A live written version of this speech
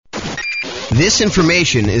This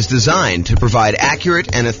information is designed to provide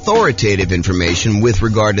accurate and authoritative information with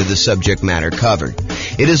regard to the subject matter covered.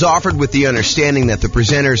 It is offered with the understanding that the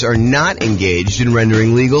presenters are not engaged in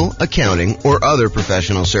rendering legal, accounting, or other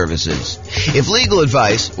professional services. If legal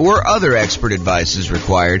advice or other expert advice is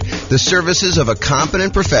required, the services of a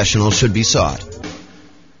competent professional should be sought.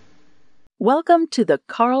 Welcome to the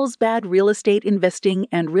Carlsbad Real Estate Investing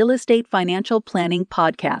and Real Estate Financial Planning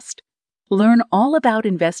Podcast. Learn all about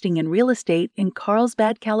investing in real estate in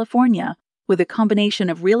Carlsbad, California, with a combination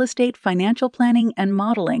of real estate financial planning and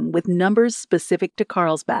modeling with numbers specific to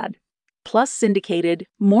Carlsbad, plus syndicated,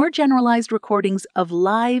 more generalized recordings of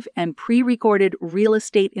live and pre-recorded real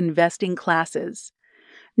estate investing classes.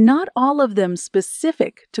 Not all of them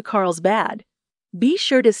specific to Carlsbad. Be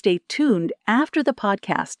sure to stay tuned after the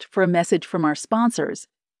podcast for a message from our sponsors.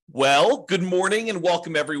 Well, good morning and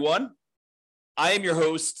welcome, everyone. I am your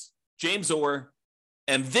host, James Orr,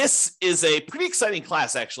 and this is a pretty exciting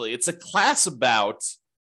class, actually. It's a class about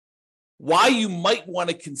why you might want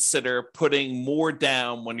to consider putting more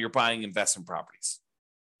down when you're buying investment properties.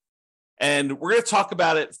 And we're going to talk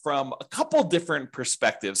about it from a couple different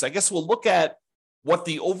perspectives. I guess we'll look at what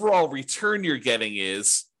the overall return you're getting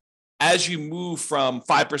is as you move from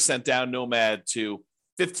 5% down Nomad to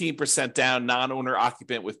 15% down non-owner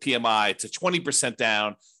occupant with PMI to 20%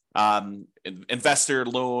 down investor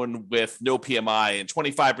loan with no PMI and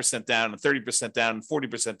 25% down and 30% down and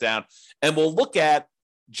 40% down. And we'll look at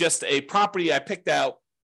just a property I picked out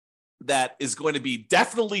that is going to be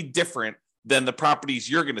definitely different than the properties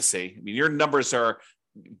you're going to see. I mean, your numbers are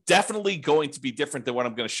definitely going to be different than what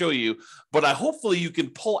I'm going to show you, but hopefully you can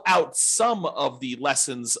pull out some of the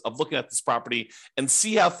lessons of looking at this property and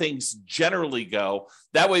see how things generally go.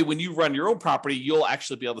 That way, when you run your own property, you'll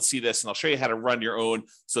actually be able to see this, and I'll show you how to run your own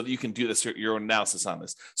so that you can do this, your own analysis on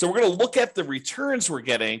this. So we're going to look at the returns we're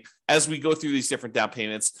getting as we go through these different down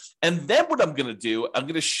payments. And then what I'm going to do, I'm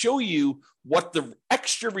going to show you what the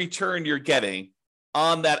extra return you're getting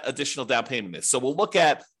on that additional down payment is. So we'll look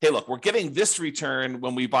at, hey, look, we're getting this return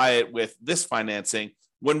when we buy it with this financing.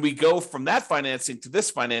 When we go from that financing to this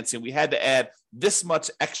financing, we had to add this much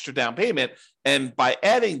extra down payment. And by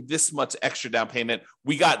adding this much extra down payment,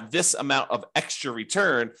 we got this amount of extra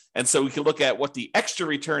return. And so we can look at what the extra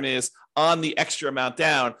return is on the extra amount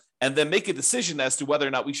down and then make a decision as to whether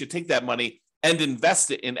or not we should take that money and invest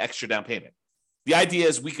it in extra down payment. The idea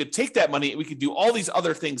is we could take that money and we could do all these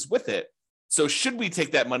other things with it. So should we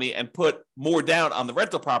take that money and put more down on the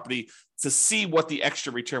rental property to see what the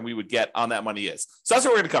extra return we would get on that money is? So that's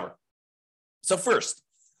what we're going to cover. So first,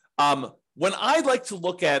 when I like to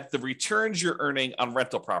look at the returns you're earning on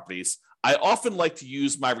rental properties, I often like to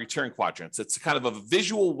use my return quadrants. It's kind of a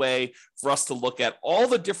visual way for us to look at all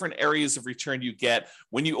the different areas of return you get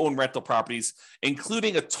when you own rental properties,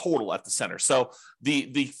 including a total at the center. So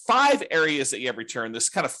the 5 areas that you have return, there's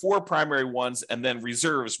kind of 4 primary ones, and then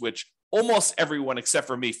reserves, which almost everyone except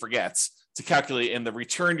for me forgets to calculate in the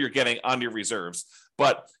return you're getting on your reserves.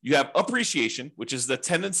 But you have appreciation, which is the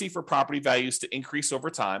tendency for property values to increase over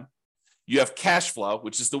time. You have cash flow,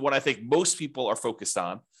 which is the one I think most people are focused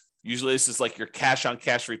on. Usually this is like your cash on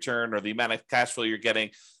cash return or the amount of cash flow you're getting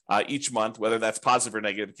each month, whether that's positive or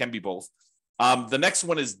negative, it can be both. The next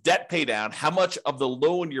one is debt pay down, how much of the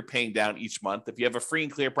loan you're paying down each month. If you have a free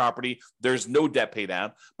and clear property, there's no debt pay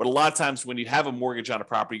down. But a lot of times when you have a mortgage on a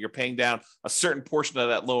property, you're paying down a certain portion of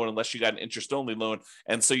that loan unless you got an interest-only loan.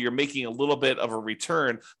 And so you're making a little bit of a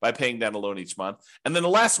return by paying down a loan each month. And then the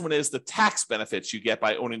last one is the tax benefits you get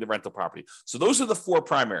by owning the rental property. So those are the 4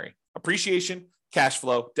 primary: appreciation, cash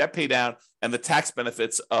flow, debt pay down, and the tax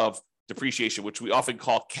benefits of depreciation, which we often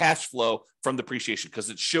call cash flow from depreciation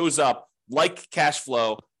because it shows up like cash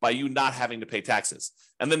flow by you not having to pay taxes.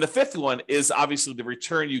 And then the 5th one is obviously the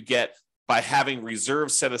return you get by having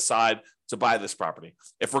reserves set aside to buy this property.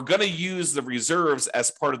 If we're going to use the reserves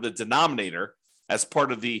as part of the denominator, as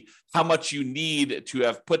part of the how much you need to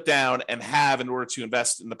have put down and have in order to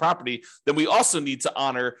invest in the property, then we also need to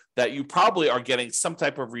honor that you probably are getting some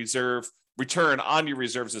type of reserve return on your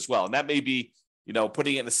reserves as well. And that may be,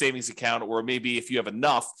 putting it in a savings account, or maybe if you have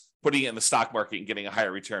enough, putting it in the stock market and getting a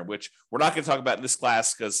higher return, which we're not going to talk about in this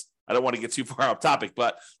class because I don't want to get too far off topic,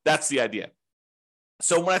 but that's the idea.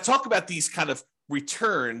 So when I talk about these kind of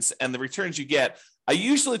returns and the returns you get, I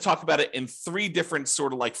usually talk about it in 3 different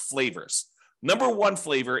sort of like flavors. Number 1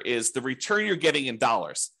 flavor is the return you're getting in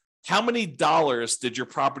dollars. How many dollars did your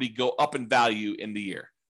property go up in value in the year?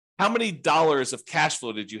 How many dollars of cash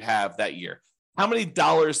flow did you have that year? How many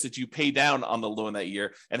dollars did you pay down on the loan that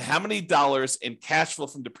year? And how many dollars in cash flow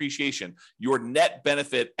from depreciation, your net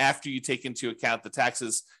benefit after you take into account the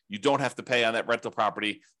taxes you don't have to pay on that rental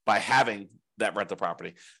property by having that rental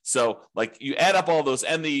property. So like you add up all those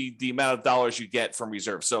and the amount of dollars you get from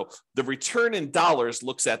reserve. So the return in dollars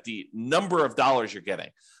looks at the number of dollars you're getting.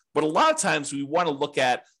 But a lot of times we want to look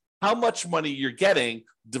at how much money you're getting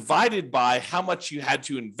divided by how much you had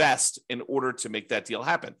to invest in order to make that deal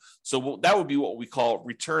happen. So that would be what we call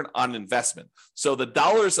return on investment. So the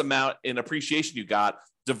dollars amount in appreciation you got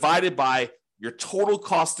divided by your total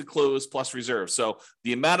cost to close plus reserve. So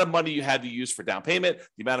the amount of money you had to use for down payment,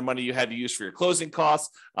 the amount of money you had to use for your closing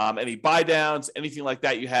costs, any buy downs, anything like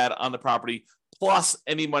that you had on the property, plus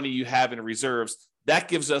any money you have in reserves, that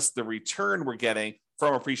gives us the return we're getting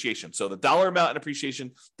from appreciation. So the dollar amount in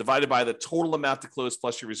appreciation divided by the total amount to close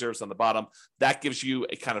plus your reserves on the bottom, that gives you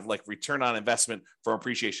a kind of like return on investment from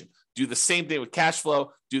appreciation. Do the same thing with cash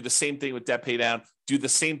flow, do the same thing with debt pay down, do the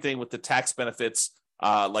same thing with the tax benefits,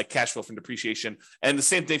 like cash flow from depreciation, and the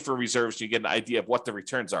same thing for reserves. You get an idea of what the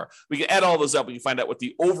returns are. We can add all those up. We can find out what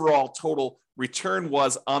the overall total return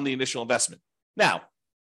was on the initial investment. Now,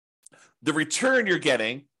 the return you're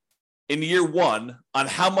getting in year one on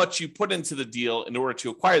how much you put into the deal in order to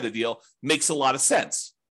acquire the deal makes a lot of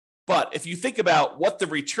sense. But if you think about what the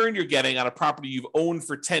return you're getting on a property you've owned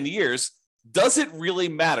for 10 years, does it really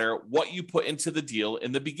matter what you put into the deal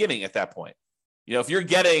in the beginning at that point? If you're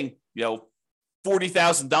getting,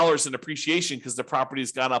 $40,000 in appreciation because the property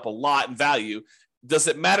has gone up a lot in value, does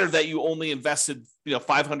it matter that you only invested,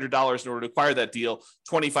 $500 in order to acquire that deal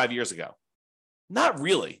 25 years ago? Not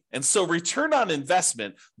really. And so return on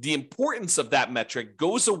investment, the importance of that metric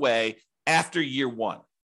goes away after year one.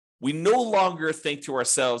 We no longer think to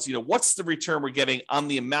ourselves, what's the return we're getting on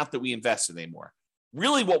the amount that we invested anymore?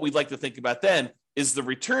 Really what we'd like to think about then is the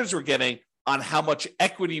returns we're getting on how much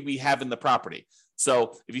equity we have in the property.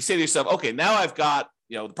 So if you say to yourself, okay, now I've got,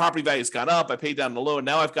 the property value has gone up, I paid down the loan,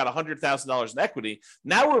 now I've got $100,000 in equity.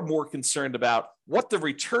 Now we're more concerned about what the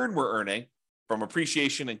return we're earning from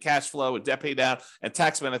appreciation and cash flow and debt pay down and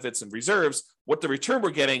tax benefits and reserves, what the return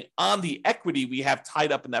we're getting on the equity we have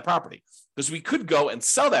tied up in that property. Because we could go and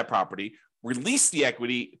sell that property, release the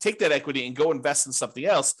equity, take that equity and go invest in something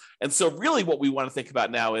else. And so really what we want to think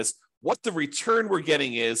about now is what the return we're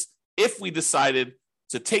getting is if we decided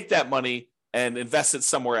to take that money and invest it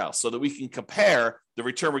somewhere else so that we can compare the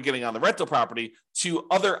return we're getting on the rental property to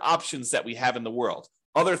other options that we have in the world.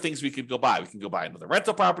 Other things we could go buy. We can go buy another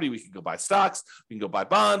rental property. We can go buy stocks. We can go buy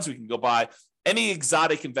bonds. We can go buy any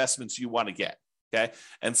exotic investments you want to get. Okay.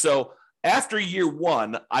 And so after year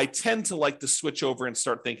one, I tend to like to switch over and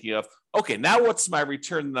start thinking of, okay, now what's my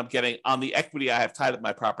return that I'm getting on the equity I have tied up in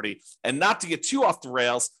my property? And not to get too off the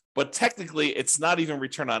rails, but technically it's not even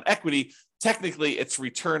return on equity. Technically it's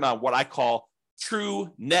return on what I call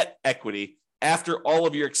true net equity after all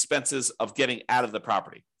of your expenses of getting out of the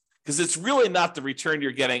property. Because it's really not the return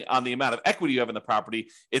you're getting on the amount of equity you have in the property.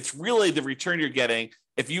 It's really the return you're getting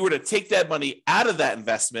if you were to take that money out of that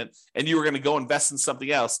investment and you were going to go invest in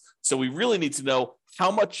something else. So we really need to know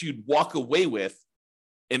how much you'd walk away with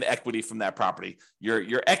in equity from that property.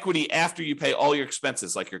 Your equity after you pay all your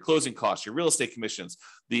expenses, like your closing costs, your real estate commissions,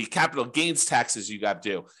 the capital gains taxes you got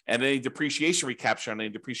due, and any depreciation recapture on any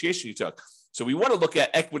depreciation you took. So we want to look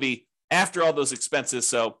at equity after all those expenses.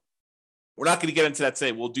 So we're not going to get into that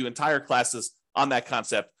today. We'll do entire classes on that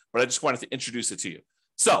concept, but I just wanted to introduce it to you.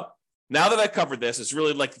 So now that I covered this, it's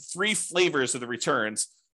really like three flavors of the returns: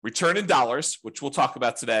 return in dollars, which we'll talk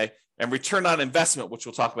about today, and return on investment, which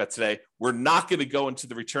we'll talk about today. We're not going to go into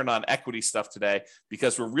the return on equity stuff today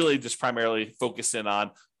because we're really just primarily focusing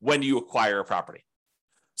on when you acquire a property.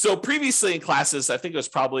 So previously in classes, I think it was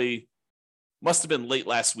must have been late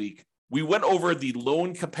last week, we went over the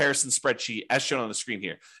loan comparison spreadsheet as shown on the screen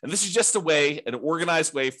here. And this is just an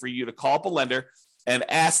organized way for you to call up a lender and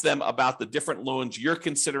ask them about the different loans you're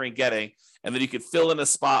considering getting. And then you could fill in a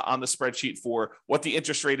spot on the spreadsheet for what the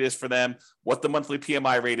interest rate is for them, what the monthly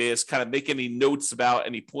PMI rate is, kind of make any notes about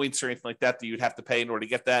any points or anything like that you'd have to pay in order to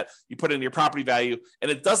get that. You put in your property value,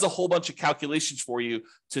 and it does a whole bunch of calculations for you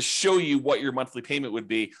to show you what your monthly payment would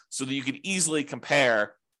be so that you can easily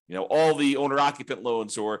compare all the owner-occupant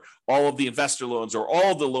loans or all of the investor loans or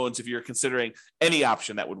all the loans if you're considering any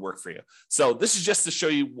option that would work for you. So this is just to show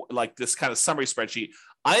you like this kind of summary spreadsheet.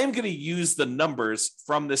 I am going to use the numbers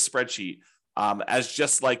from this spreadsheet as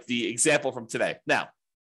just like the example from today. Now,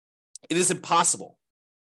 it is impossible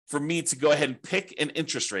for me to go ahead and pick an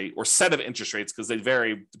interest rate or set of interest rates because they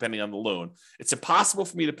vary depending on the loan. It's impossible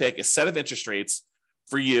for me to pick a set of interest rates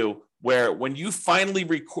for you where when you finally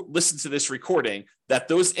listen to this recording, that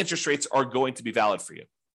those interest rates are going to be valid for you.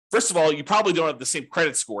 First of all, you probably don't have the same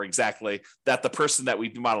credit score exactly that the person that we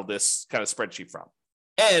modeled this kind of spreadsheet from.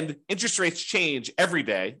 And interest rates change every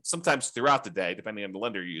day, sometimes throughout the day, depending on the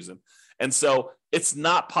lender you're using. And so it's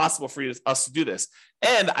not possible for us to do this.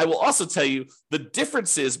 And I will also tell you the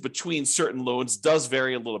differences between certain loans does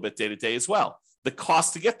vary a little bit day to day as well. The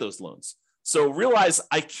cost to get those loans. So realize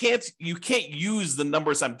you can't use the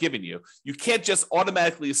numbers I'm giving you. You can't just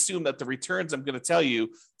automatically assume that the returns I'm going to tell you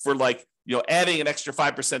for adding an extra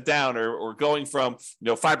 5% down or going from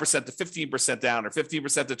 5% to 15% down or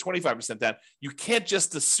 15% to 25% down. You can't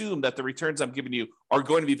just assume that the returns I'm giving you are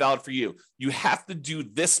going to be valid for you. You have to do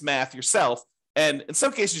this math yourself. And in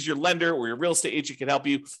some cases, your lender or your real estate agent can help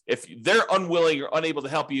you. If they're unwilling or unable to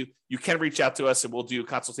help you, you can reach out to us and we'll do a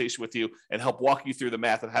consultation with you and help walk you through the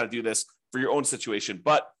math of how to do this for your own situation.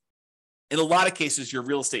 But in a lot of cases, your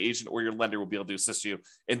real estate agent or your lender will be able to assist you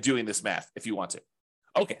in doing this math if you want to.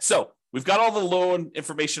 Okay, so we've got all the loan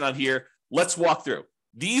information on here. Let's walk through.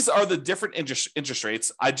 These are the different interest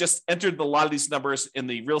rates. I just entered a lot of these numbers in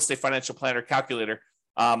the Real Estate Financial Planner calculator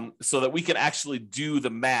so that we can actually do the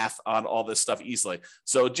math on all this stuff easily.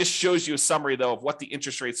 So it just shows you a summary, though, of what the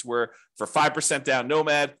interest rates were for 5% down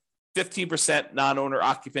Nomad, 15% non-owner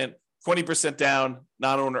occupant, 20% down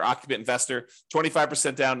non-owner occupant investor,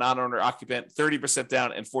 25% down non-owner occupant, 30%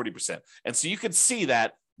 down, and 40%. And so you can see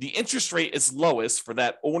that the interest rate is lowest for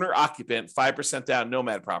that owner occupant 5% down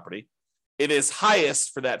Nomad property. It is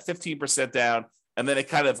highest for that 15% down, and then it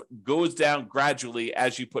kind of goes down gradually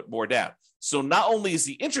as you put more down. So not only is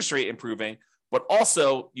the interest rate improving, but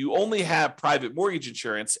also you only have private mortgage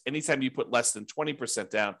insurance anytime you put less than 20%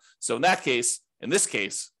 down. So in this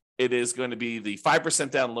case, it is going to be the 5%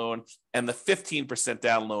 down loan and the 15%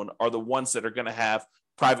 down loan are the ones that are going to have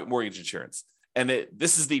private mortgage insurance. And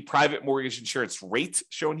this is the private mortgage insurance rate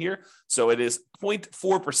shown here. So it is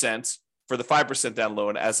 0.4% for the 5% down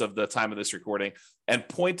loan as of the time of this recording and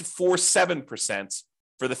 0.47%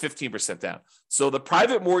 for the 15% down. So the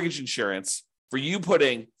private mortgage insurance for you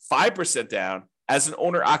putting 5% down as an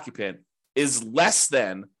owner occupant is less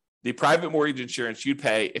than the private mortgage insurance you'd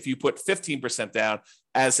pay if you put 15% down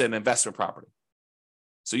as an investment property.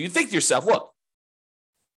 So you think to yourself, look,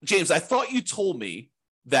 James, I thought you told me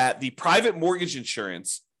that the private mortgage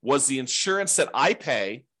insurance was the insurance that I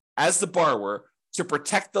pay as the borrower to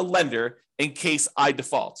protect the lender in case I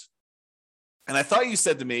default. And I thought you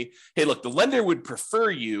said to me, hey, look, the lender would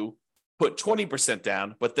prefer you put 20%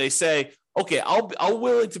 down, but they say, okay, I'll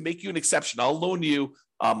willing to make you an exception. I'll loan you,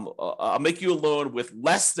 I'll make you a loan with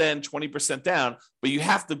less than 20% down, but you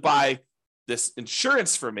have to buy this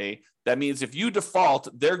insurance for me. That means if you default,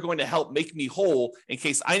 they're going to help make me whole in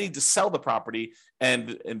case I need to sell the property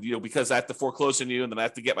and because I have to foreclose on you and then I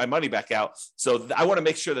have to get my money back out. So I want to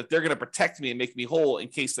make sure that they're going to protect me and make me whole in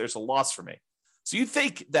case there's a loss for me. So you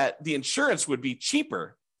think that the insurance would be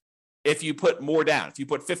cheaper if you put more down, if you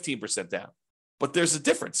put 15% down. But there's a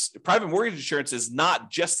difference. Private mortgage insurance is not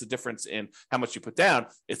just the difference in how much you put down.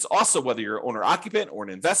 It's also whether you're an owner-occupant or an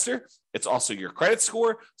investor. It's also your credit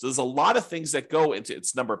score. So there's a lot of things that go into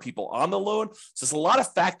its number of people on the loan. So there's a lot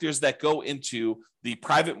of factors that go into the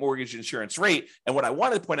private mortgage insurance rate. And what I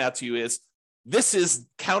want to point out to you is this is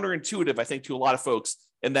counterintuitive, I think, to a lot of folks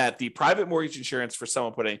in that the private mortgage insurance for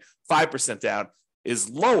someone putting 5% down is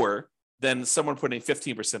lower than someone putting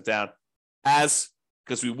 15% down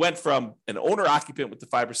because we went from an owner occupant with the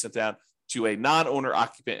 5% down to a non-owner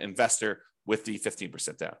occupant investor with the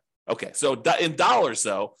 15% down. Okay, so in dollars,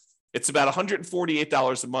 though, it's about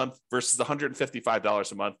 $148 a month versus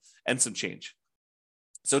 $155 a month and some change.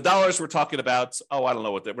 So dollars, we're talking about, I don't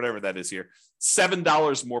know whatever that is here,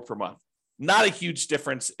 $7 more per month. Not a huge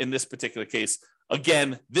difference in this particular case.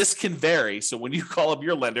 Again, this can vary. So when you call up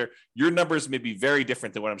your lender, your numbers may be very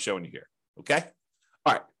different than what I'm showing you here. Okay?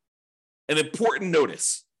 All right. An important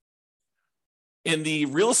notice. In the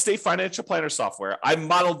Real Estate Financial Planner software, I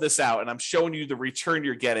modeled this out and I'm showing you the return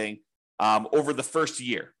you're getting over the first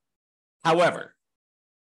year. However,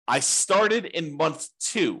 I started in month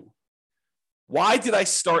 2. Why did I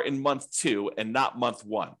start in month 2 and not month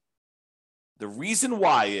 1? The reason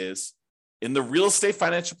why is in the Real Estate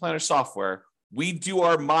Financial Planner software, we do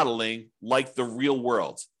our modeling like the real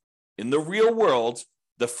world. In the real world,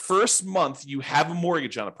 the first month you have a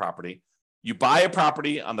mortgage on a property, you buy a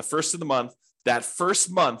property on the first of the month, that first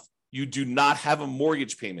month you do not have a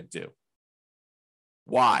mortgage payment due.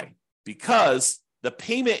 Why? Because the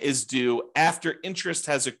payment is due after interest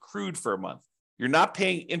has accrued for a month. You're not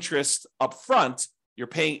paying interest up front, you're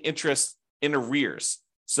paying interest in arrears.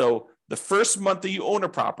 So the first month that you own a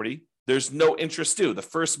property, there's no interest due. The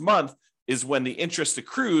first month is when the interest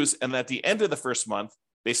accrues, and at the end of the first month,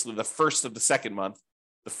 basically the first of the second month,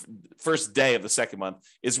 the first day of the second month,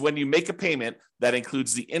 is when you make a payment that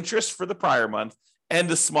includes the interest for the prior month and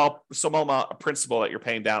the small amount of principal that you're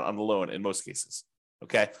paying down on the loan in most cases.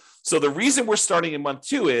 Okay. So the reason we're starting in month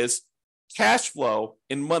 2 is cash flow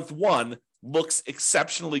in month 1 looks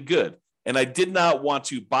exceptionally good. And I did not want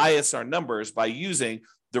to bias our numbers by using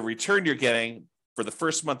the return you're getting for the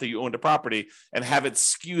first month that you owned a property and have it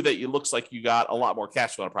skew that it looks like you got a lot more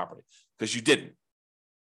cash flow on a property, because you didn't.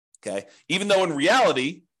 Okay. Even though in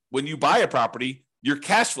reality, when you buy a property, your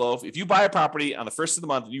cash flow, if you buy a property on the first of the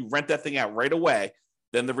month and you rent that thing out right away,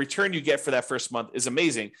 then the return you get for that first month is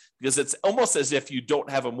amazing, because it's almost as if you don't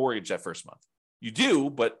have a mortgage that first month. You do,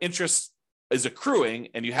 but interest is accruing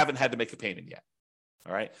and you haven't had to make a payment yet.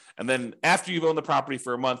 All right. And then after you've owned the property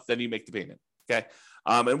for a month, then you make the payment. Okay.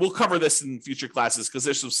 And we'll cover this in future classes because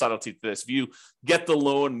there's some subtlety to this. If you get the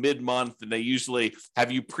loan mid-month and they usually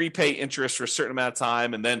have you prepay interest for a certain amount of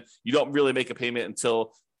time, and then you don't really make a payment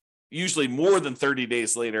until usually more than 30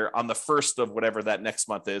 days later on the first of whatever that next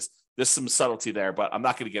month is. There's some subtlety there, but I'm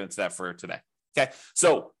not going to get into that for today. Okay.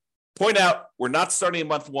 So point out, we're not starting in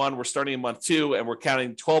month 1, we're starting in month 2, and we're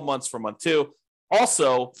counting 12 months for month 2.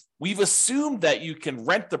 Also, we've assumed that you can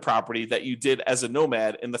rent the property that you did as a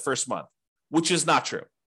nomad in the first month, which is not true,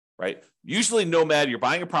 right? Usually nomad, you're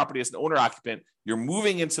buying a property as an owner occupant, you're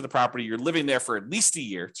moving into the property, you're living there for at least a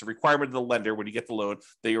year. It's a requirement of the lender when you get the loan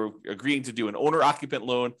that you're agreeing to do an owner occupant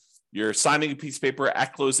loan. You're signing a piece of paper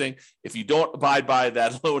at closing. If you don't abide by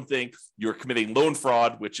that loan thing, you're committing loan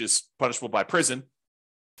fraud, which is punishable by prison.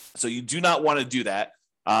 So you do not want to do that.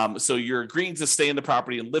 So you're agreeing to stay in the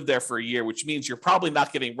property and live there for a year, which means you're probably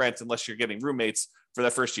not getting rent unless you're getting roommates for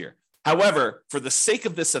that first year. However, for the sake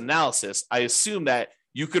of this analysis, I assume that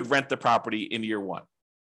you could rent the property in year 1.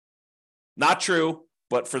 Not true,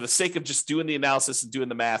 but for the sake of just doing the analysis and doing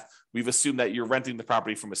the math, we've assumed that you're renting the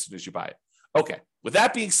property from as soon as you buy it. Okay, with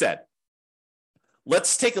that being said,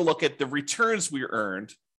 let's take a look at the returns we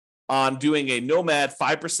earned on doing a nomad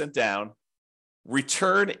 5% down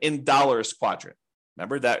return in dollars quadrant.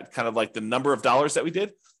 Remember that kind of like the number of dollars that we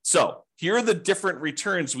did? So here are the different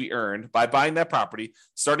returns we earned by buying that property,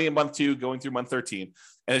 starting in month 2, going through month 13.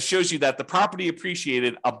 And it shows you that the property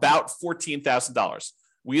appreciated about $14,000.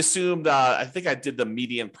 We assumed, I think I did the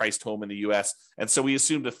median priced home in the US. And so we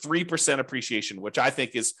assumed a 3% appreciation, which I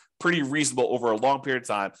think is pretty reasonable over a long period of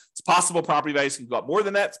time. It's possible property values can go up more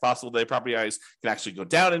than that. It's possible that property values can actually go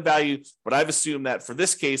down in value. But I've assumed that for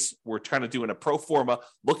this case, we're trying to do in a pro forma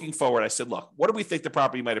looking forward. I said, look, what do we think the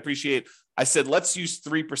property might appreciate? I said, let's use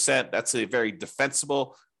 3%. That's a very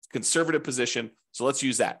defensible, conservative position. So let's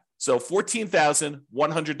use that. So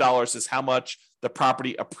 $14,100 is how much the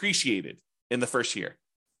property appreciated in the first year.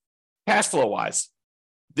 Cash flow wise,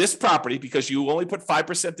 this property, because you only put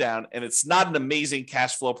 5% down and it's not an amazing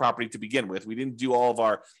cash flow property to begin with, we didn't do all of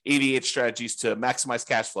our 88 strategies to maximize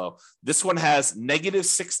cash flow. This one has negative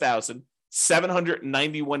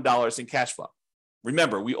 $6,791 in cash flow.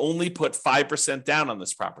 Remember, we only put 5% down on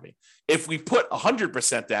this property. If we put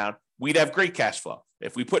 100% down, we'd have great cash flow.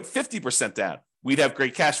 If we put 50% down, we'd have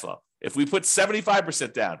great cash flow. If we put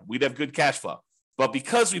 75% down, we'd have good cash flow. But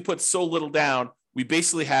because we put so little down, we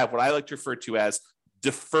basically have what I like to refer to as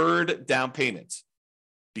deferred down payments,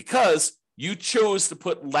 because you chose to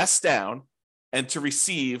put less down and to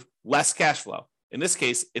receive less cash flow. In this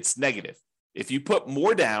case, it's negative. If you put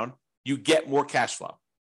more down, you get more cash flow.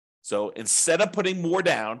 So instead of putting more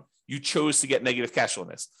down, you chose to get negative cash flow in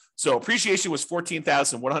this. So appreciation was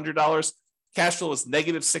 $14,100. Cash flow was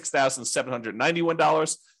negative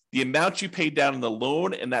 $6,791. The amount you paid down in the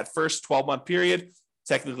loan in that first 12-month period,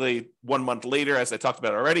 technically 1 month later, as I talked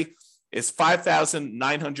about already, is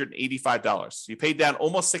 $5,985. So you paid down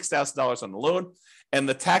almost $6,000 on the loan, and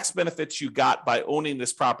the tax benefits you got by owning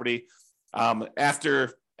this property after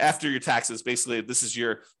your taxes, basically this is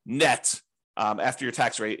your net after your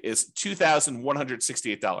tax rate, is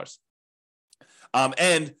 $2,168.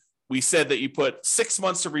 And we said that you put 6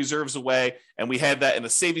 months of reserves away, and we had that in a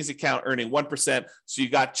savings account earning 1%. So you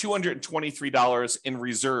got $223 in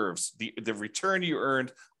reserves, the return you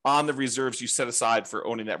earned on the reserves you set aside for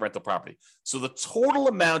owning that rental property. So the total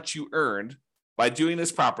amount you earned by doing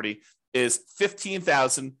this property is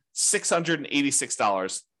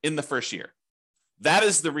 $15,686 in the first year. That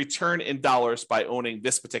is the return in dollars by owning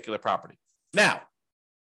this particular property. Now,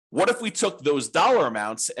 what if we took those dollar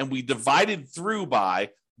amounts and we divided through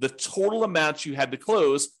by the total amount you had to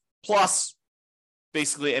close plus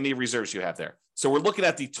basically any reserves you have there? So we're looking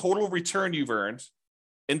at the total return you've earned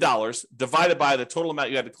in dollars divided by the total amount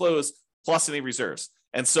you had to close plus any reserves.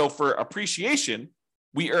 And so for appreciation,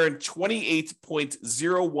 we earned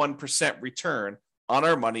 28.01% return on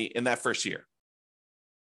our money in that first year.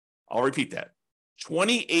 I'll repeat that.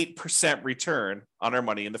 28% return on our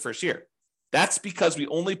money in the first year. That's because we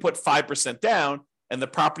only put 5% down and the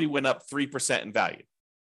property went up 3% in value.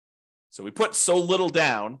 So we put so little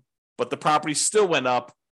down, but the property still went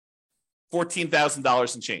up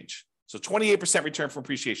 $14,000 and change. So 28% return from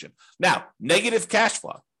appreciation. Now, negative cash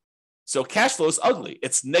flow. So cash flow is ugly.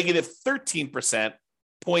 It's negative 13%,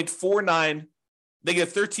 negative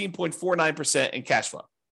 13.49% in cash flow.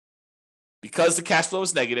 Because the cash flow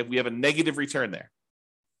is negative, we have a negative return there.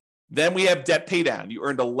 Then we have debt pay down. You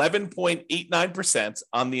earned 11.89%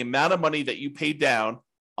 on the amount of money that you paid down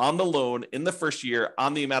on the loan in the first year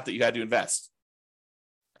on the amount that you had to invest.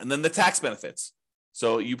 And then the tax benefits.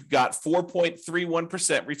 So you got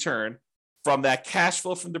 4.31% return from that cash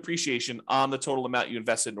flow from depreciation on the total amount you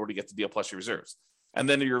invested in order to get the deal plus your reserves. And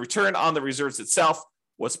then your return on the reserves itself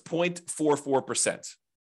was 0.44%.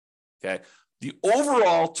 Okay. The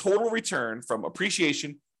overall total return from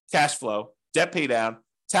appreciation, cash flow, debt pay down,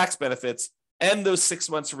 tax benefits, and those 6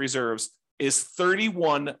 months of reserves is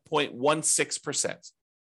 31.16%.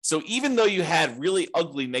 So even though you had really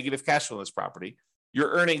ugly negative cash flow in this property,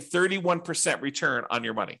 you're earning 31% return on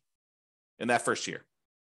your money in that first year.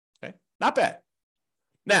 Okay, not bad.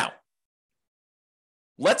 Now,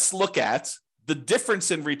 let's look at the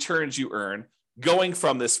difference in returns you earn going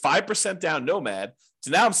from this 5% down nomad to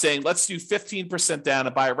now I'm saying, let's do 15% down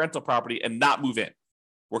and buy a rental property and not move in.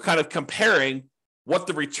 We're kind of comparing what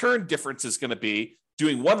the return difference is going to be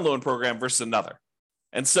doing one loan program versus another.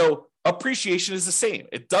 And so appreciation is the same.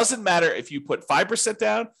 It doesn't matter if you put 5%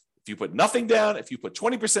 down, if you put nothing down, if you put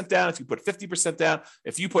 20% down, if you put 50% down,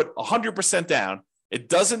 if you put 100% down, it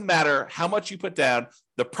doesn't matter how much you put down.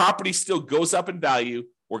 The property still goes up in value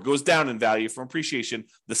or goes down in value from appreciation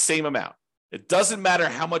the same amount. It doesn't matter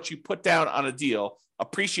how much you put down on a deal.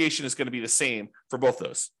 Appreciation is going to be the same for both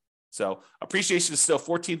those. So appreciation is still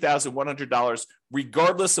 $14,100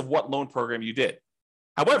 regardless of what loan program you did.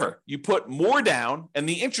 However, you put more down and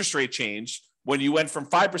the interest rate changed when you went from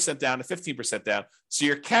 5% down to 15% down. So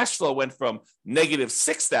your cash flow went from negative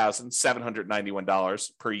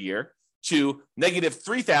 $6,791 per year to negative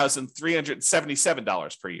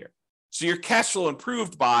 $3,377 per year. So your cash flow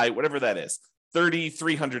improved by whatever that is,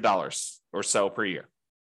 $3,300 or so per year.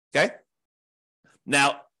 Okay.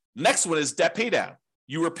 Now, next one is debt pay down.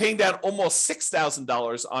 You were paying down almost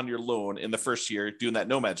 $6,000 on your loan in the first year doing that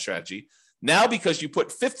nomad strategy. Now, because you put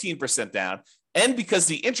 15% down and because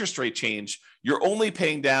the interest rate changed, you're only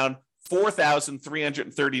paying down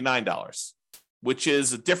 $4,339, which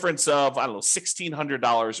is a difference of,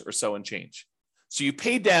 $1,600 or so in change. So you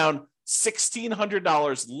paid down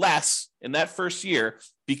 $1,600 less in that first year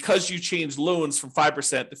because you changed loans from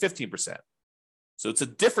 5% to 15%. So it's a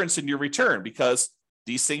difference in your return because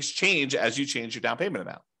these things change as you change your down payment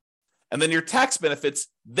amount. And then your tax benefits,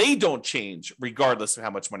 they don't change regardless of how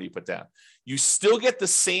much money you put down. You still get the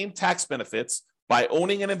same tax benefits by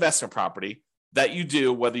owning an investment property that you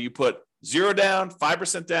do whether you put 0 down,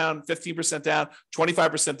 5% down, 15% down,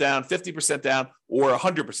 25% down, 50% down, or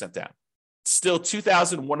 100% down. It's still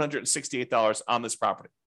 $2,168 on this property.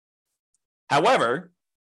 However,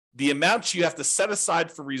 the amount you have to set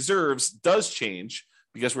aside for reserves does change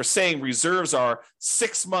because we're saying reserves are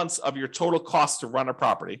 6 months of your total cost to run a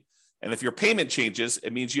property. And if your payment changes,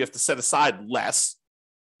 it means you have to set aside less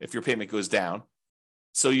if your payment goes down.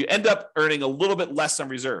 So you end up earning a little bit less on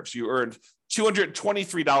reserves. You earned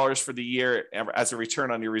 $223 for the year as a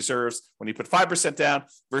return on your reserves when you put 5% down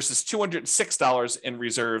versus $206 in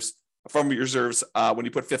reserves from your reserves when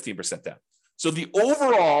you put 15% down. So the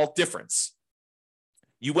overall difference,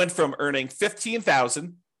 you went from earning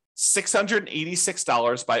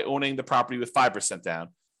 $15,686 by owning the property with 5% down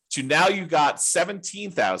to now you got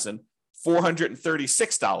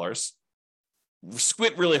 $17,436.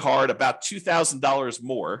 Squint really hard, about $2,000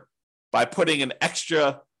 more by putting an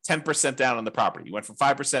extra 10% down on the property. You went from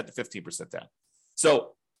 5% to 15% down.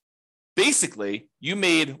 So basically, you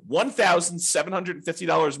made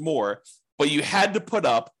 $1,750 more, but you had to put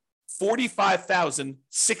up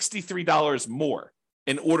 $45,063 more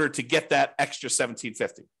in order to get that extra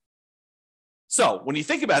 $1,750. So when you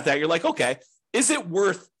think about that, you're like, okay, is it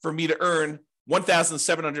worth for me to earn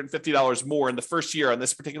 $1,750 more in the first year on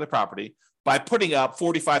this particular property by putting up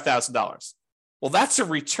 $45,000? Well, that's a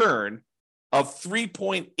return of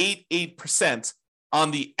 3.88%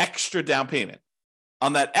 on the extra down payment.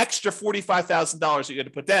 On that extra $45,000 that you had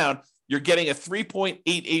to put down, you're getting a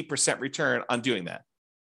 3.88% return on doing that.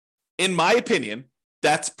 In my opinion,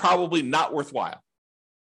 that's probably not worthwhile,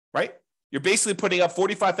 right? You're basically putting up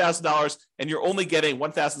 $45,000 and you're only getting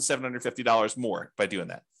 $1,750 more by doing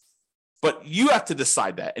that. But you have to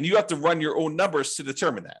decide that and you have to run your own numbers to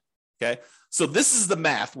determine that. Okay. So this is the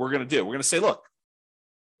math we're going to do. We're going to say, look,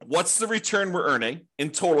 what's the return we're earning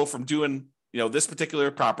in total from doing, this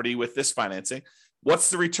particular property with this financing?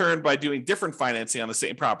 What's the return by doing different financing on the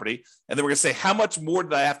same property? And then we're going to say, how much more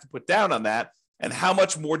did I have to put down on that? And how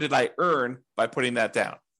much more did I earn by putting that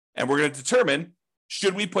down? And we're going to determine,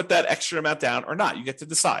 should we put that extra amount down or not? You get to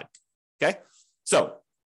decide. Okay. So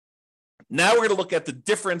now we're going to look at the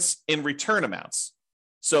difference in return amounts.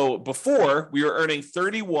 So before, we were earning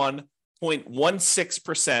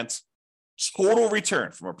 31.16% total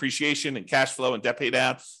return from appreciation and cash flow and debt pay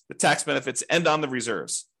down, the tax benefits, and on the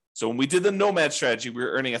reserves. So when we did the Nomad strategy, we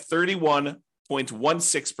were earning a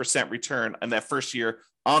 31.16% return in that first year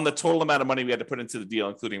on the total amount of money we had to put into the deal,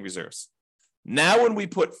 including reserves. Now, when we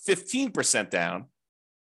put 15% down,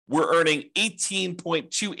 we're earning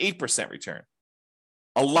 18.28% return.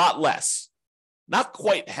 A lot less. Not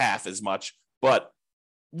quite half as much, but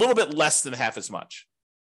a little bit less than half as much.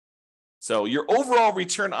 So your overall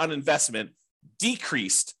return on investment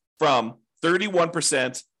decreased from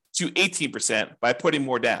 31% to 18% by putting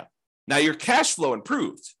more down. Now your cash flow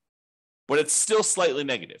improved, but it's still slightly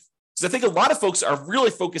negative. Because I think a lot of folks are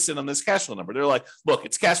really focusing on this cash flow number. They're like, look,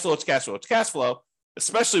 it's cash flow, it's cash flow, it's cash flow,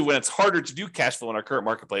 especially when it's harder to do cash flow in our current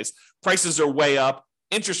marketplace. Prices are way up,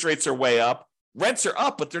 interest rates are way up, rents are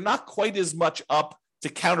up, but they're not quite as much up to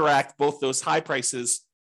counteract both those high prices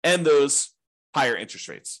and those higher interest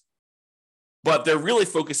rates. But they're really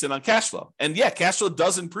focusing on cash flow. And yeah, cash flow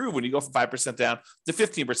does improve when you go from 5% down to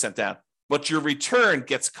 15% down, but your return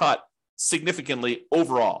gets cut significantly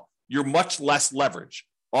overall. You're much less leverage,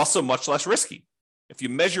 also much less risky. If you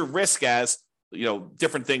measure risk as,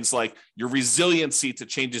 different things like your resiliency to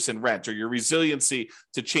changes in rent, or your resiliency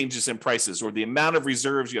to changes in prices, or the amount of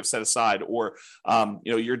reserves you have set aside, or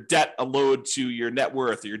your debt load to your net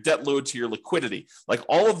worth, or your debt load to your liquidity, like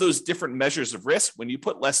all of those different measures of risk, when you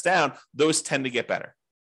put less down, those tend to get better.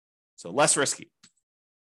 So less risky.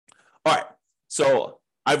 All right. So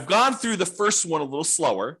I've gone through the first one a little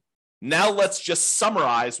slower. Now let's just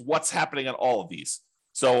summarize what's happening on all of these.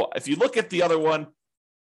 So if you look at the other one,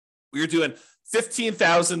 we were doing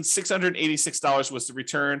 $15,686 was the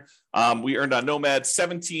return. We earned on Nomad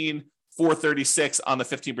 $17,436 on the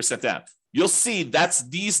 15% down. You'll see that's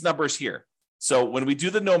these numbers here. So when we do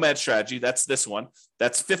the Nomad strategy, that's this one.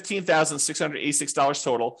 That's $15,686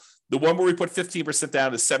 total. The one where we put 15%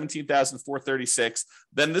 down is $17,436.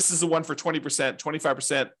 Then this is the one for 20%,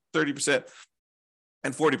 25%, 30%,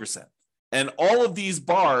 and 40%. And all of these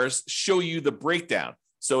bars show you the breakdown.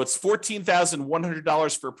 So it's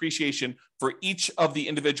 $14,100 for appreciation for each of the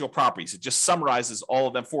individual properties. It just summarizes all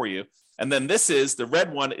of them for you. And then this is, the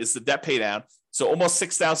red one is the debt pay down. So almost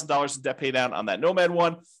 $6,000 in debt pay down on that Nomad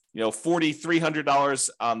one, $4,300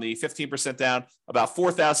 on the 15% down, about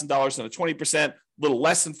 $4,000 on the 20%, a little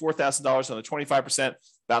less than $4,000 on the 25%,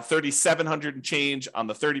 about $3,700 and change on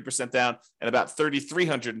the 30% down, and about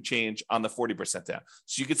 $3,300 and change on the 40% down.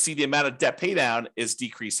 So you can see the amount of debt pay down is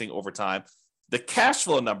decreasing over time. The cash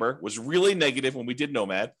flow number was really negative when we did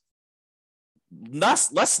Nomad, not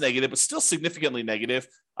less negative, but still significantly negative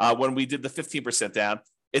when we did the 15% down.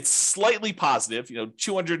 It's slightly positive,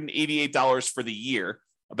 $288 for the year,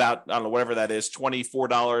 about, I don't know, whatever that is,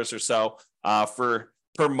 $24 or so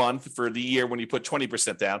per month for the year when you put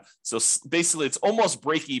 20% down. So basically it's almost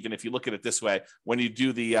break even if you look at it this way when you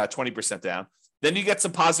do the 20% down. Then you get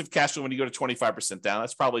some positive cash flow when you go to 25% down.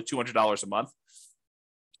 That's probably $200 a month.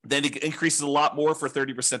 Then it increases a lot more for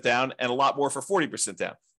 30% down and a lot more for 40%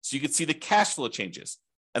 down. So you can see the cash flow changes.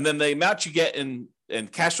 And then the amount you get in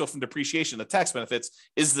cash flow from depreciation, the tax benefits,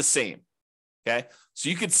 is the same. Okay. So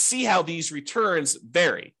you can see how these returns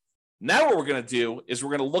vary. Now what we're going to do is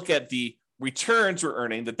we're going to look at the returns we're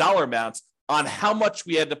earning, the dollar amounts, on how much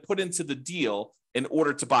we had to put into the deal in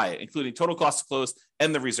order to buy it, including total cost to close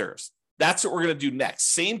and the reserves. That's what we're going to do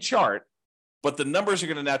next. Same chart, but the numbers are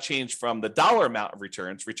going to now change from the dollar amount of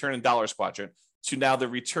returns, return in dollars quadrant, to now the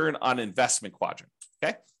return on investment quadrant.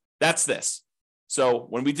 Okay, that's this. So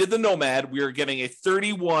when we did the Nomad, we were getting a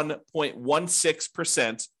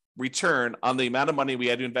 31.16% return on the amount of money we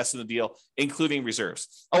had to invest in the deal, including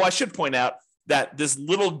reserves. Oh, I should point out that this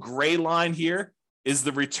little gray line here is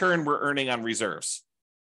the return we're earning on reserves.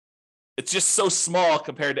 It's just so small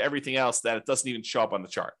compared to everything else that it doesn't even show up on the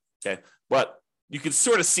chart. Okay, but you can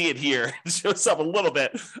sort of see it here. It shows up a little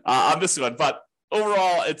bit on this one, but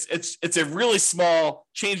overall, it's a really small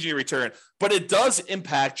change in your return, but it does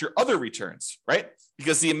impact your other returns, right?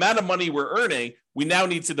 Because the amount of money we're earning, we now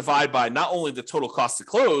need to divide by not only the total cost to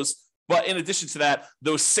close, but in addition to that,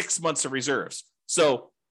 those 6 months of reserves.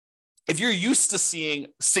 So if you're used to seeing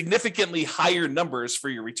significantly higher numbers for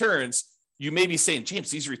your returns, you may be saying,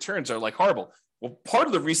 James, these returns are like horrible. Well, part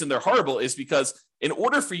of the reason they're horrible is because in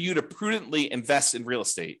order for you to prudently invest in real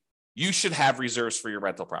estate, you should have reserves for your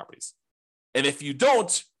rental properties. And if you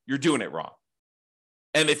don't, you're doing it wrong.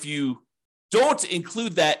 And if you don't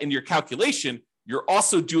include that in your calculation, you're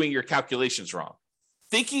also doing your calculations wrong.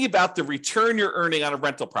 Thinking about the return you're earning on a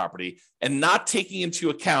rental property and not taking into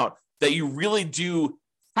account that you really do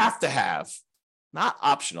have to have, not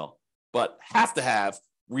optional, but have to have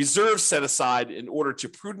reserves set aside in order to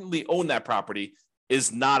prudently own that property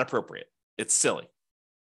is not appropriate. It's silly.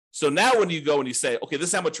 So now when you go and you say, okay, this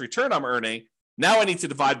is how much return I'm earning, now I need to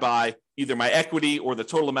divide by either my equity or the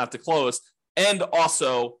total amount to close and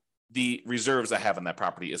also the reserves I have on that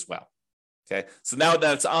property as well. Okay, so now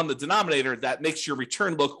that it's on the denominator, that makes your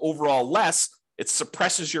return look overall less. It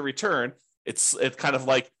suppresses your return. It kind of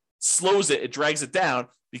like slows it. It drags it down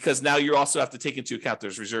because now you also have to take into account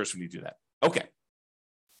those reserves when you do that. Okay,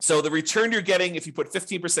 so the return you're getting if you put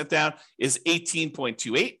 15% down is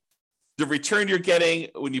 18.28. The return you're getting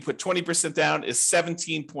when you put 20% down is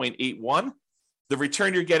 17.81. The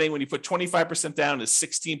return you're getting when you put 25% down is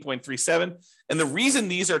 16.37. And the reason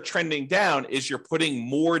these are trending down is you're putting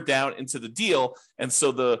more down into the deal. And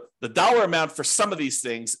so the dollar amount for some of these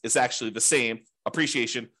things is actually the same,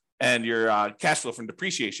 appreciation and your cash flow from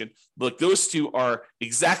depreciation. But those two are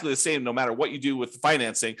exactly the same no matter what you do with the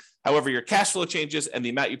financing. However, your cash flow changes and the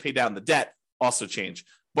amount you pay down the debt also change.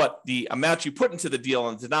 But the amount you put into the deal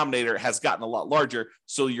on the denominator has gotten a lot larger.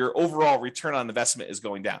 So your overall return on investment is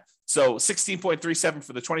going down. So 16.37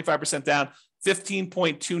 for the 25% down,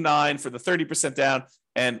 15.29 for the 30% down,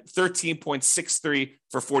 and 13.63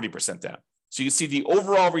 for 40% down. So you see the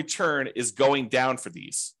overall return is going down for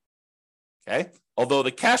these. Okay. Although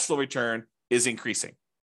the cash flow return is increasing.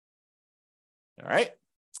 All right.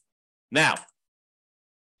 Now,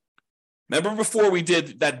 remember before we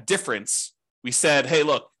did that difference, we said, hey,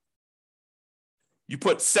 look, you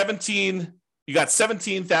put you got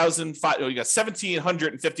 $1,750,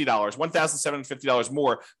 $1,750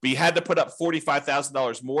 more, but you had to put up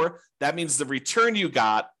 $45,000 more. That means the return you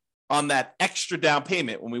got on that extra down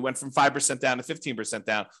payment when we went from 5% down to 15%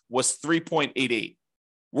 down was 3.88.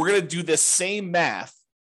 We're going to do this same math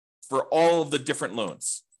for all of the different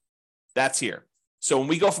loans. That's here. So when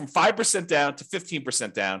we go from 5% down to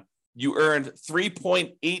 15% down, you earned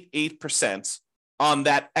 3.88% on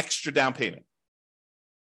that extra down payment.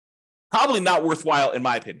 Probably not worthwhile in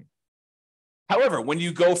my opinion. However, when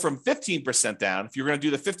you go from 15% down, if you're going to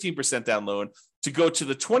do the 15% down loan to go to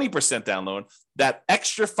the 20% down loan, that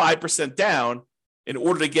extra 5% down, in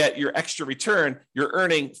order to get your extra return, you're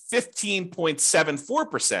earning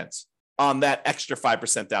 15.74% on that extra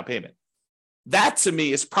 5% down payment. That to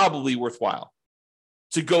me is probably worthwhile.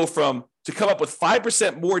 To come up with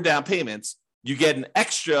 5% more down payments, you get an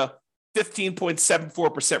extra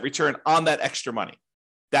 15.74% return on that extra money.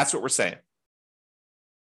 That's what we're saying.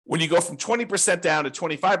 When you go from 20% down to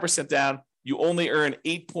 25% down, you only earn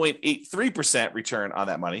 8.83% return on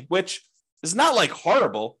that money, which is not like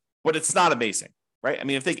horrible, but it's not amazing, right? I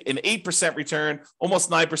mean, I think an 8% return, almost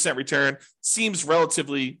 9% return seems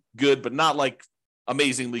relatively good, but not like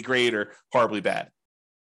amazingly great or horribly bad.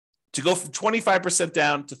 To go from 25%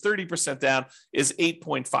 down to 30% down is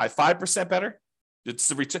 8.55% better. It's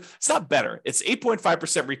the return. It's not better. It's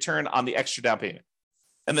 8.5% return on the extra down payment.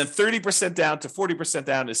 And then 30% down to 40%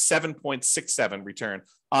 down is 7.67 return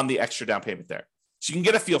on the extra down payment there. So you can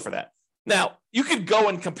get a feel for that. Now, you could go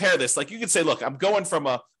and compare this. Like you could say, look, I'm going from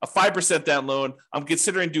a 5% down loan. I'm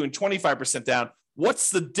considering doing 25% down.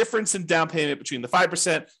 What's the difference in down payment between the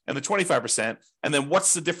 5% and the 25%? And then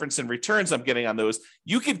what's the difference in returns I'm getting on those?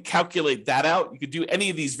 You could calculate that out. You could do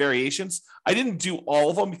any of these variations. I didn't do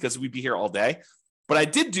all of them because we'd be here all day, but I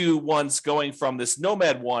did do ones going from this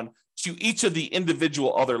Nomad one to each of the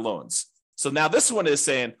individual other loans. So now this one is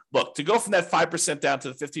saying, look, to go from that 5% down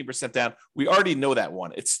to the 15% down, we already know that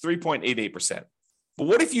one. It's 3.88%. But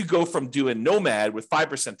what if you go from doing Nomad with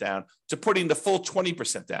 5% down to putting the full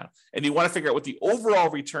 20% down? And you want to figure out what the overall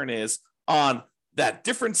return is on that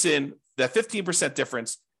difference in that 15%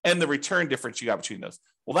 difference and the return difference you got between those.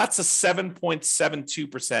 Well, that's a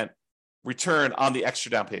 7.72% return on the extra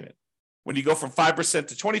down payment. When you go from 5%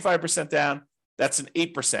 to 25% down, that's an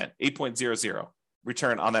 8%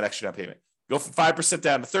 return on that extra down payment. Go from 5%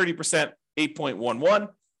 down to 30%, 8.11,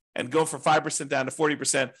 and go from 5% down to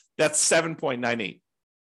 40%, that's 7.98.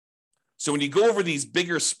 So when you go over these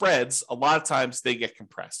bigger spreads, a lot of times they get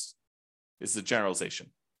compressed, is the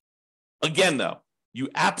generalization. Again, though, you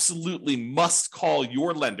absolutely must call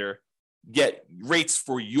your lender, get rates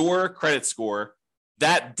for your credit score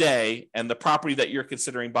that day and the property that you're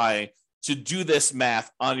considering buying to do this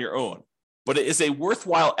math on your own. But it is a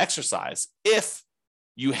worthwhile exercise if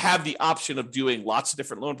you have the option of doing lots of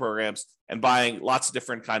different loan programs and buying lots of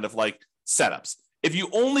different kind of like setups. If you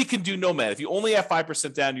only can do Nomad, if you only have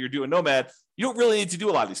 5% down, you're doing Nomad, you don't really need to do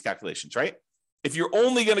a lot of these calculations, right? If you're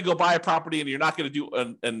only going to go buy a property and you're not going to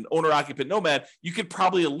do an owner-occupant Nomad, you could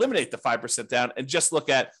probably eliminate the 5% down and just look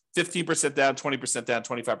at 15% down, 20% down,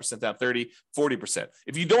 25% down, 30, 40%.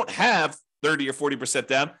 If you don't have 30 or 40%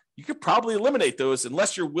 down, you could probably eliminate those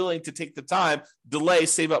unless you're willing to take the time, delay,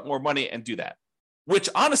 save up more money, and do that, which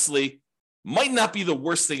honestly might not be the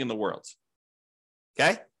worst thing in the world.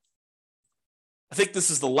 Okay? I think this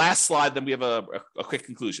is the last slide, then we have a quick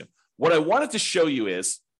conclusion. What I wanted to show you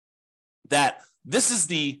is that this is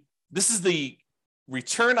the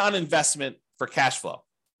return on investment for cash flow,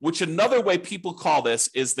 which another way people call this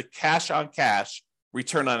is the cash on cash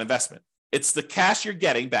return on investment. It's the cash you're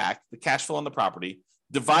getting back, the cash flow on the property,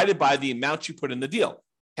 divided by the amount you put in the deal.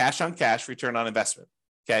 Cash on cash return on investment.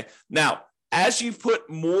 Okay. Now, as you put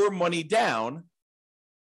more money down,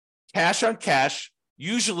 cash on cash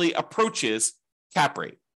usually approaches cap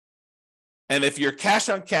rate. And if your cash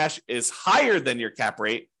on cash is higher than your cap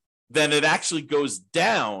rate, then it actually goes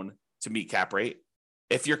down to meet cap rate.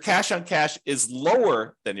 If your cash on cash is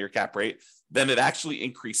lower than your cap rate, then it actually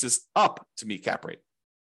increases up to meet cap rate.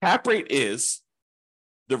 Cap rate is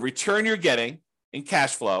the return you're getting in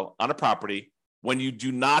cash flow on a property when you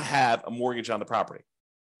do not have a mortgage on the property.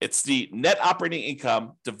 It's the net operating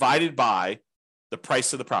income divided by the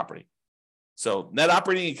price of the property. So net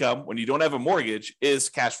operating income, when you don't have a mortgage, is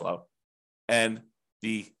cash flow. And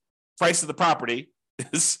the price of the property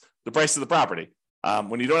is the price of the property.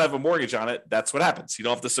 When you don't have a mortgage on it, that's what happens. You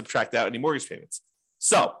don't have to subtract out any mortgage payments.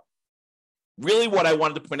 So really what I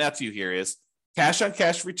wanted to point out to you here is cash on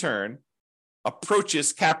cash return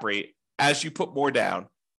approaches cap rate as you put more down.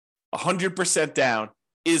 100% down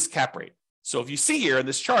is cap rate. So if you see here in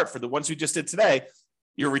this chart for the ones we just did today,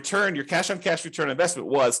 your return, your cash on cash return on investment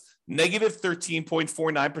was negative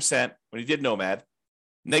 13.49% when you did Nomad,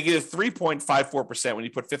 negative 3.54% when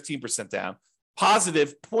you put 15% down,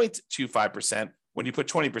 positive 0.25% when you put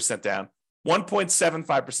 20% down,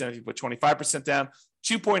 1.75% if you put 25% down,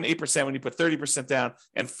 2.8% when you put 30% down,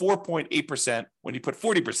 and 4.8% when you put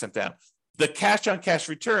 40% down. The cash on cash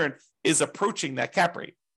return is approaching that cap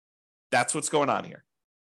rate. That's what's going on here.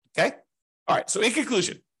 Okay? All right. So in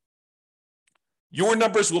conclusion, your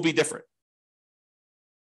numbers will be different.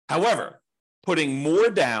 However, putting more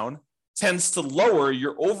down tends to lower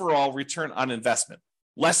your overall return on investment.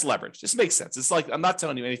 Less leverage. This makes sense. It's like, I'm not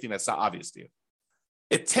telling you anything that's not obvious to you.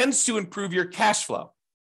 It tends to improve your cash flow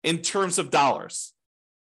in terms of dollars.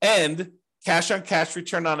 And cash on cash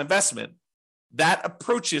return on investment, that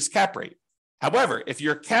approaches cap rate. However, if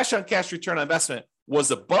your cash on cash return on investment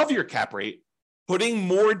was above your cap rate, putting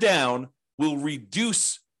more down will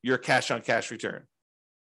reduce your cash on cash return.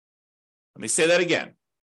 Let me say that again.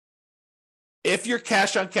 If your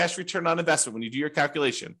cash on cash return on investment, when you do your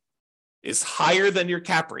calculation, is higher than your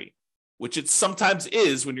cap rate, which it sometimes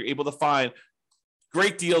is when you're able to find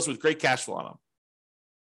great deals with great cash flow on them.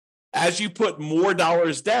 As you put more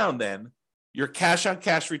dollars down, then your cash on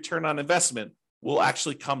cash return on investment will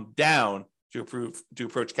actually come down to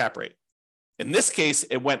approach cap rate. In this case,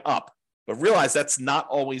 it went up, but realize that's not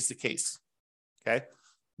always the case. Okay.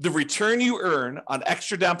 The return you earn on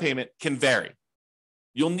extra down payment can vary.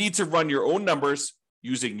 You'll need to run your own numbers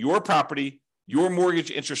using your property, your mortgage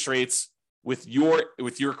interest rates with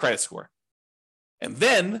your credit score. And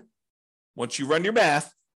then once you run your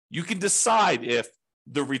math, you can decide if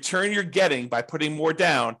the return you're getting by putting more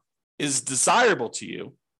down is desirable to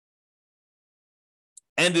you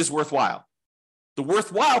and is worthwhile. The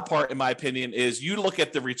worthwhile part, in my opinion, is you look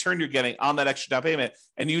at the return you're getting on that extra down payment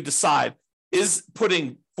and you decide, is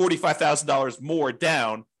putting $45,000 more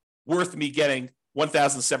down worth me getting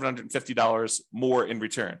 $1,750 more in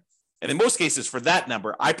return? And in most cases, for that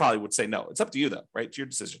number, I probably would say no. It's up to you, though, right? It's your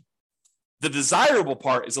decision. The desirable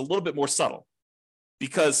part is a little bit more subtle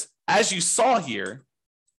because, as you saw here,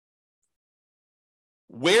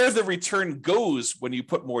 where the return goes when you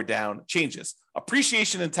put more down changes.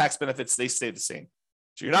 Appreciation and tax benefits, they stay the same.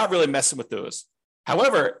 So you're not really messing with those.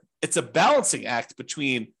 However, it's a balancing act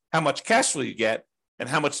between how much cash flow you get and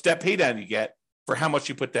how much debt pay down you get for how much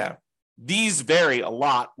you put down. These vary a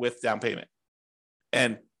lot with down payment.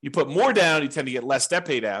 And you put more down, you tend to get less debt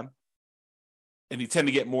pay down, and you tend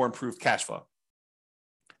to get more improved cash flow.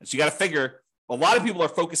 And so you got to figure, a lot of people are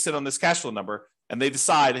focused in on this cash flow number, and they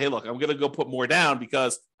decide, hey, look, I'm going to go put more down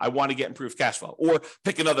because I want to get improved cash flow, or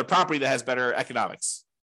pick another property that has better economics,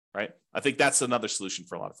 right? I think that's another solution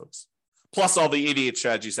for a lot of folks. Plus all the 88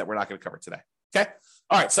 strategies that we're not going to cover today. Okay.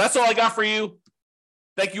 All right. So that's all I got for you.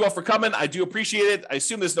 Thank you all for coming. I do appreciate it. I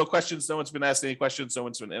assume there's no questions. No one's been asking any questions. No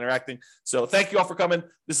one's been interacting. So thank you all for coming.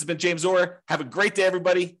 This has been James Orr. Have a great day,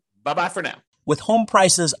 everybody. Bye-bye for now. With home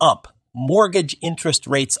prices up, mortgage interest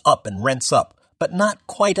rates up, and rents up, but not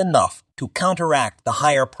quite enough to counteract the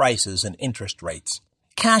higher prices and interest rates,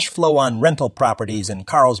 cash flow on rental properties in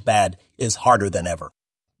Carlsbad is harder than ever.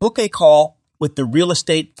 Book a call with the Real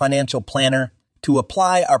Estate Financial Planner to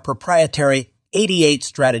apply our proprietary 88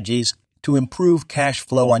 strategies to improve cash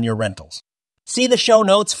flow on your rentals. See the show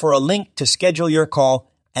notes for a link to schedule your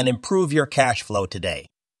call and improve your cash flow today.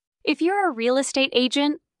 If you're a real estate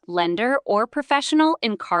agent, lender, or professional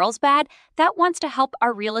in Carlsbad that wants to help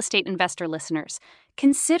our real estate investor listeners,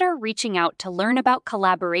 consider reaching out to learn about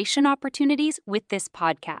collaboration opportunities with this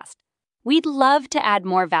podcast. We'd love to add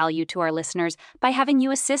more value to our listeners by having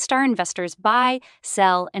you assist our investors buy,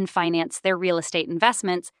 sell, and finance their real estate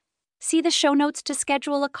investments. See the show notes to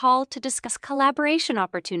schedule a call to discuss collaboration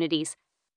opportunities.